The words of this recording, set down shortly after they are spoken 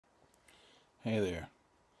Hey there.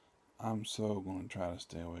 I'm so going to try to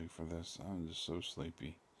stay awake for this. I'm just so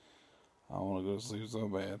sleepy. I want to go to sleep so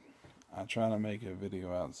bad. I try to make a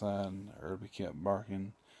video outside. Herbie kept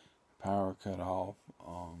barking. Power cut off.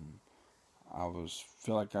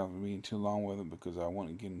 Feel like I was being too long with it because I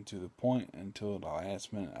wasn't getting to the point until the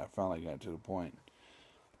last minute. I finally got to the point.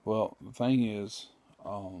 Well, the thing is,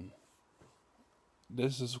 um,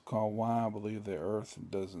 this is called why I believe the Earth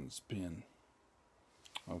doesn't spin.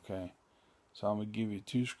 Okay. So I'm going to give you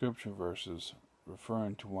two scripture verses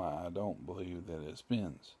referring to why I don't believe that it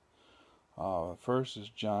spins. First is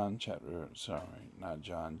Joshua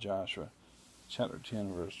chapter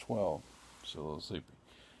 10, verse 12. Still a little sleepy.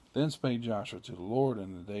 Then spake Joshua to the Lord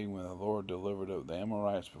in the day when the Lord delivered up the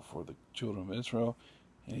Amorites before the children of Israel.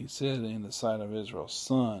 And he said in the sight of Israel,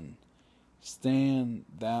 Sun, stand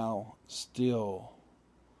thou still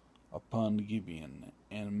upon Gibeon,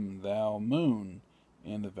 and thou moon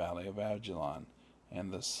in the valley of Ajalon.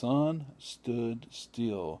 And the sun stood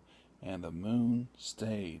still, and the moon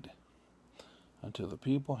stayed, until the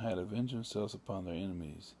people had avenged themselves upon their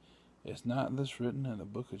enemies. Is not this written in the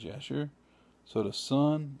book of Jasher? So the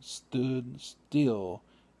sun stood still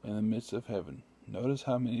in the midst of heaven. Notice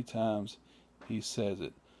how many times he says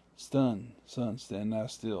it. Sun, stand thou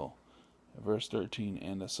still. Verse 13,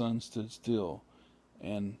 and the sun stood still.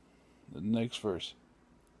 And the next verse,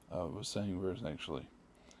 was same verse actually.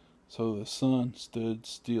 So the sun stood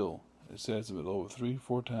still. It says it over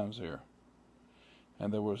 3-4 times here.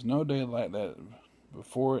 And there was no day like that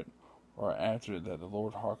before it or after it that the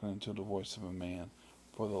Lord hearkened unto the voice of a man,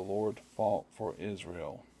 for the Lord fought for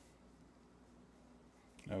Israel.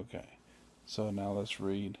 Okay, so now let's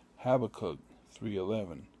read Habakkuk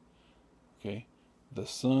 3:11. Okay, the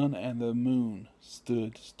sun and the moon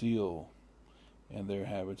stood still in their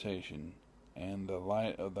habitation, and the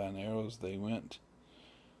light of thine arrows they went,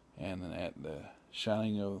 and at the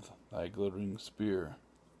shining of thy glittering spear.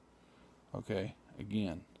 Okay,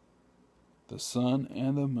 again, the sun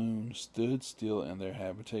and the moon stood still in their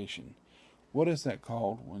habitation. What is that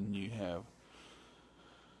called when you have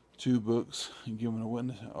two books giving a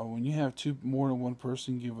witness, or when you have more than one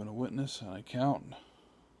person giving a witness an account?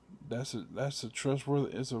 That's a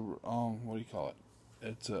trustworthy. It's a what do you call it?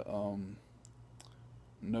 It's a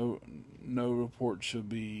no report should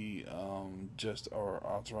be just or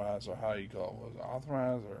authorized, or how you call it, was it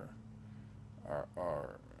authorized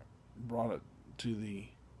or brought it to the.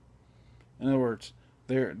 In other words,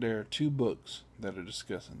 there are two books that are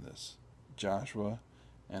discussing this: Joshua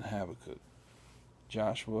and Habakkuk.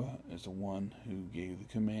 Joshua is the one who gave the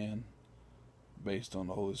command based on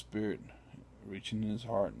the Holy Spirit reaching in his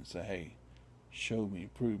heart and say, "Hey, show me,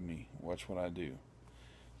 prove me, watch what I do."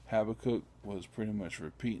 Habakkuk was pretty much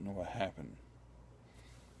repeating what happened,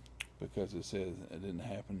 because it says it didn't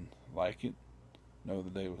happen like it, no, the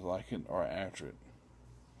day was like it, or after it.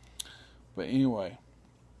 But anyway,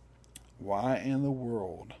 why in the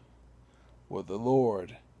world would the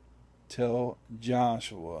Lord tell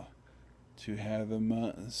Joshua to have the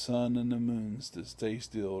sun and the moons to stay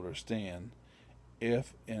still or stand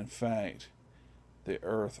if, in fact, the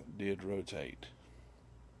earth did rotate?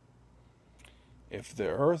 If the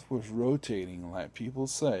earth was rotating like people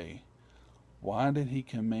say, why did he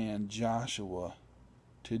command Joshua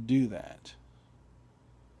to do that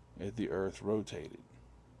if the earth rotated?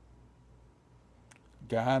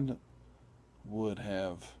 God would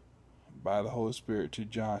have, by the Holy Spirit to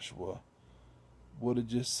Joshua, would have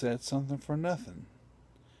just said something for nothing.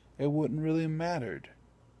 It wouldn't really mattered,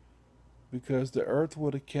 because the earth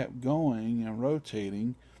would have kept going and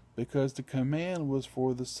rotating, because the command was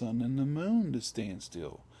for the sun and the moon to stand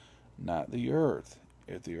still, not the earth.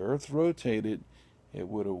 If the earth rotated, it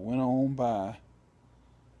would have went on by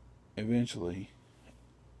eventually,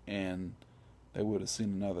 and they would have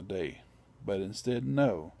seen another day. But instead,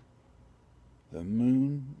 no. The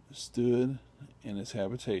moon stood in its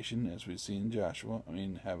habitation, as we see in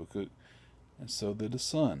Habakkuk, and so did the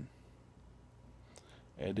sun.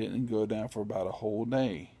 It didn't go down for about a whole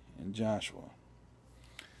day in Joshua.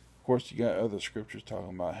 Of course, you got other scriptures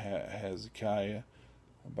talking about Hezekiah,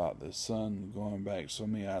 about the sun going back so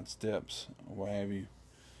many odd steps, or what have you.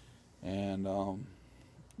 And,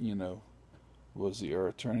 was the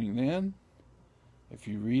earth turning then? If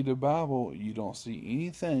you read the Bible, you don't see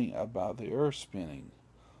anything about the earth spinning.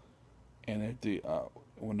 And if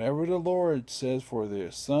whenever the Lord says for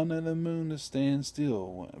the sun and the moon to stand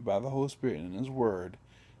still by the Holy Spirit in His Word,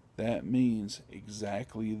 that means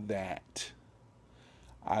exactly that.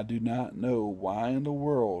 I do not know why in the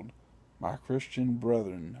world my Christian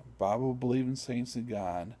brethren, Bible-believing saints of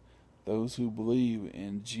God, those who believe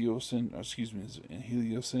in in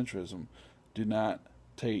heliocentrism, Do not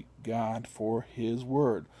take God for His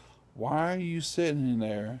word. Why are you sitting in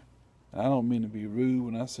there, and I don't mean to be rude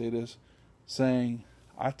when I say this, saying,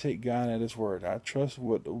 I take God at His word. I trust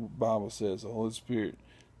what the Bible says. The Holy Spirit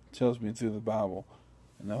tells me through the Bible,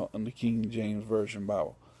 in the King James Version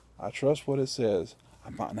Bible. I trust what it says. I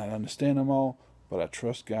might not understand them all, but I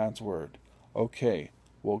trust God's word. Okay,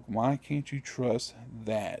 well, why can't you trust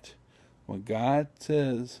that? When God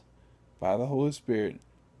says by the Holy Spirit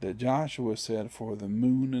that Joshua said for the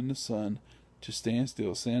moon and the sun to stand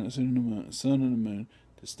still, sun and the moon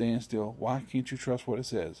to stand still, why can't you trust what it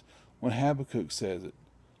says? When Habakkuk says it,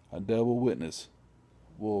 a double witness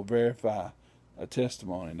will verify a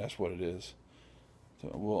testimony. That's what it is.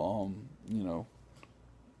 So, well,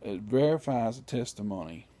 it verifies a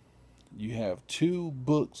testimony. You have two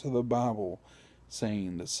books of the Bible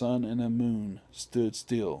saying the sun and the moon stood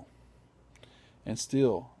still. And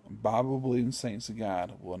still, Bible-believing saints of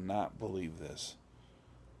God will not believe this.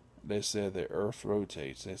 They say the earth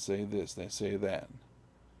rotates. They say this. They say that.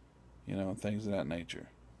 Things of that nature.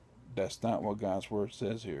 That's not what God's word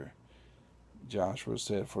says here. Joshua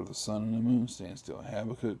said, for the sun and the moon stand still.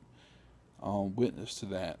 Habakkuk witnessed to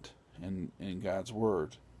that in God's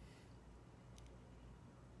word.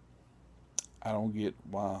 I don't get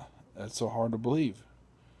why that's so hard to believe.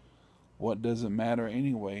 What does it matter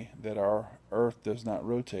anyway that our earth does not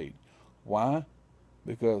rotate? Why?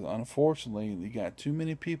 Because unfortunately, you got too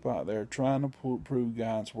many people out there trying to prove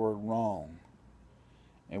God's word wrong.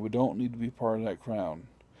 And we don't need to be part of that crowd.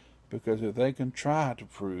 Because if they can try to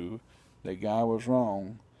prove that God was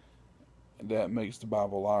wrong, that makes the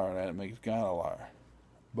Bible a liar, and that makes God a liar.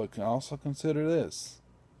 But can also consider this.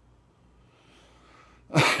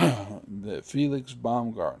 That Felix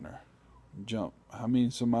Baumgartner jumped how many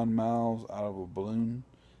some odd miles out of a balloon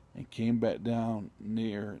and came back down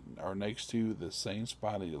near or next to the same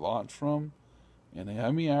spot he launched from. And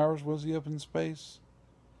how many hours was he up in space?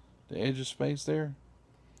 The edge of space there?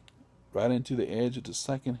 Right into the edge of the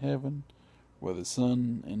second heaven, where the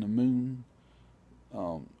sun and the moon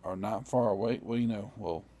are not far away.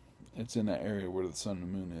 Well, it's in that area where the sun and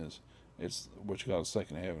the moon is. It's what you call the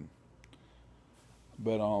second heaven.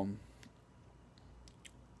 But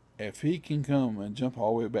if he can come and jump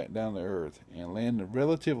all the way back down to Earth and land in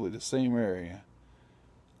relatively the same area,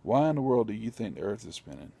 why in the world do you think the Earth is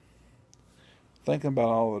spinning? Think about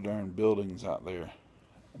all the darn buildings out there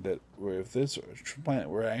that where if this planet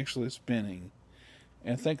were actually spinning,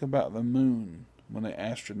 and think about the moon when the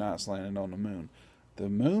astronauts landed on the moon. The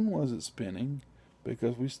moon wasn't spinning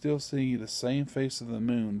because we still see the same face of the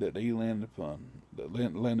moon that they landed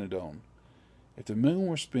on. If the moon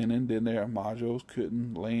were spinning, then their modules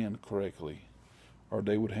couldn't land correctly, or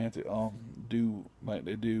they would have to do like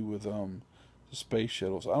they do with the space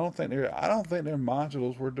shuttles. I don't think their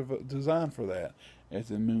modules were designed for that. If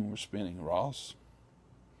the moon were spinning, Ross,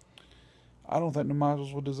 I don't think the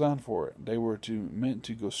modules were designed for it. They were meant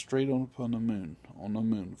to go straight on the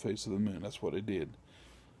moon, face of the moon. That's what they did.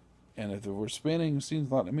 And if they were spinning, it seems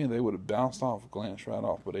like to me they would have bounced off, glanced right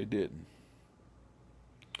off, but they didn't.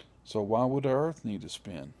 So why would the Earth need to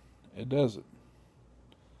spin? It doesn't.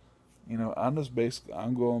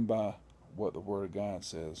 I'm going by what the Word of God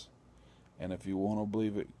says. And if you want to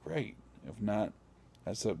believe it, great. If not,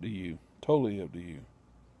 that's up to you. Totally up to you.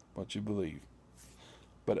 What you believe.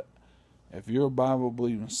 But if you're a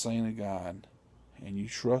Bible-believing saint of God, and you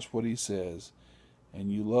trust what He says,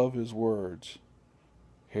 and you love His words,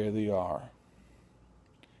 here they are.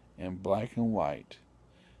 In black and white.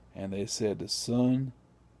 And they said the sun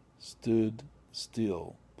stood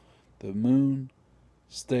still. The moon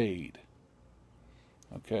stayed.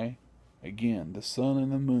 Okay? Again, the sun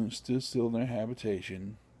and the moon stood still in their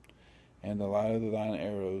habitation, and the light of the thine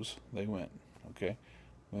arrows, they went. Okay?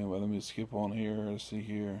 Anyway, let me skip on here. Let's see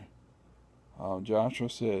here. Joshua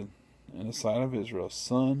said, in the sight of Israel,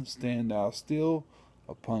 sun, stand thou still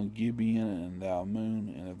upon Gibeon, and thou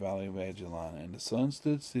moon in the valley of Ajalon. And the sun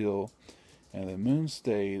stood still, and the moon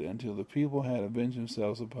stayed until the people had avenged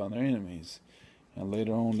themselves upon their enemies. And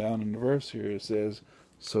later on down in the verse here it says,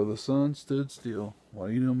 so the sun stood still. What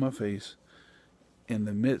are you doing, my face? In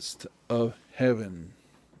the midst of heaven.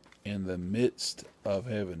 In the midst of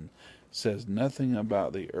heaven. Says nothing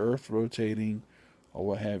about the earth rotating or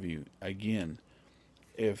what have you. Again,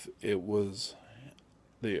 if it was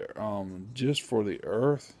the just for the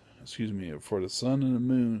earth, for the sun and the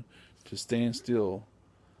moon to stand still,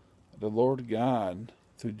 the Lord God,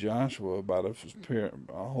 through Joshua, by the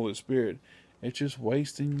Holy Spirit, it's just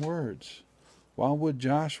wasting words. Why would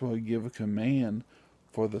Joshua give a command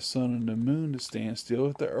for the sun and the moon to stand still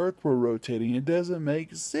if the earth were rotating? It doesn't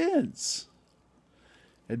make sense.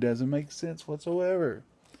 It doesn't make sense whatsoever.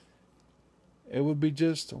 It would be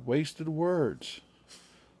just wasted words.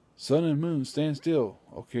 Sun and moon stand still.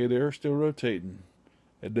 Okay, they're still rotating.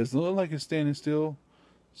 It doesn't look like it's standing still.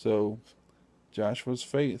 So Joshua's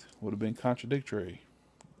faith would have been contradictory.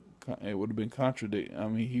 It would have been I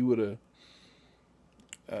mean, he would have.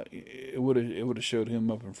 It would have showed him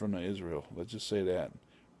up in front of Israel. Let's just say that, in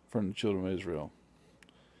front of the children of Israel.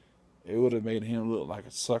 It would have made him look like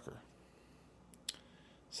a sucker.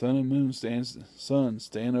 Sun and moon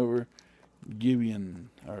stand over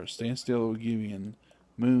Gibeon, or stand still over Gibeon.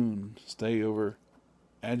 Moon stay over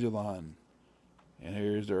Ajalon, and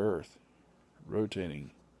here's the earth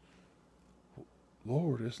rotating.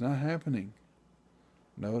 Lord, it's not happening.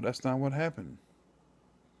 No, that's not what happened.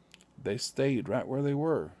 They stayed right where they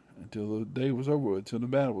were until the day was over with, until the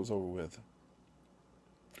battle was over with.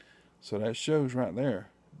 So that shows right there,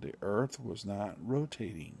 the earth was not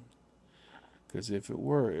rotating. Because if it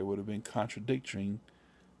were, it would have been contradicting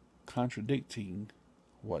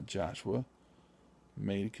what Joshua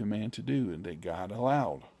made a command to do and that God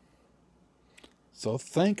allowed. So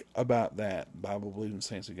think about that, Bible-believing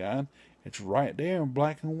saints of God. It's right there in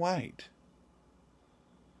black and white.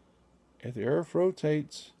 If the earth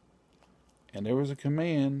rotates, and there was a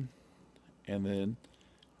command, and then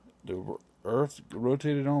the earth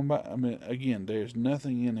rotated on by, I mean, again, there's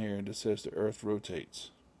nothing in here that says the earth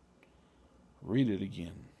rotates. Read it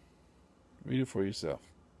again. Read it for yourself.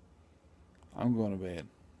 I'm going to bed.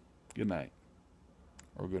 Good night.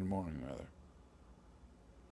 Or good morning, rather.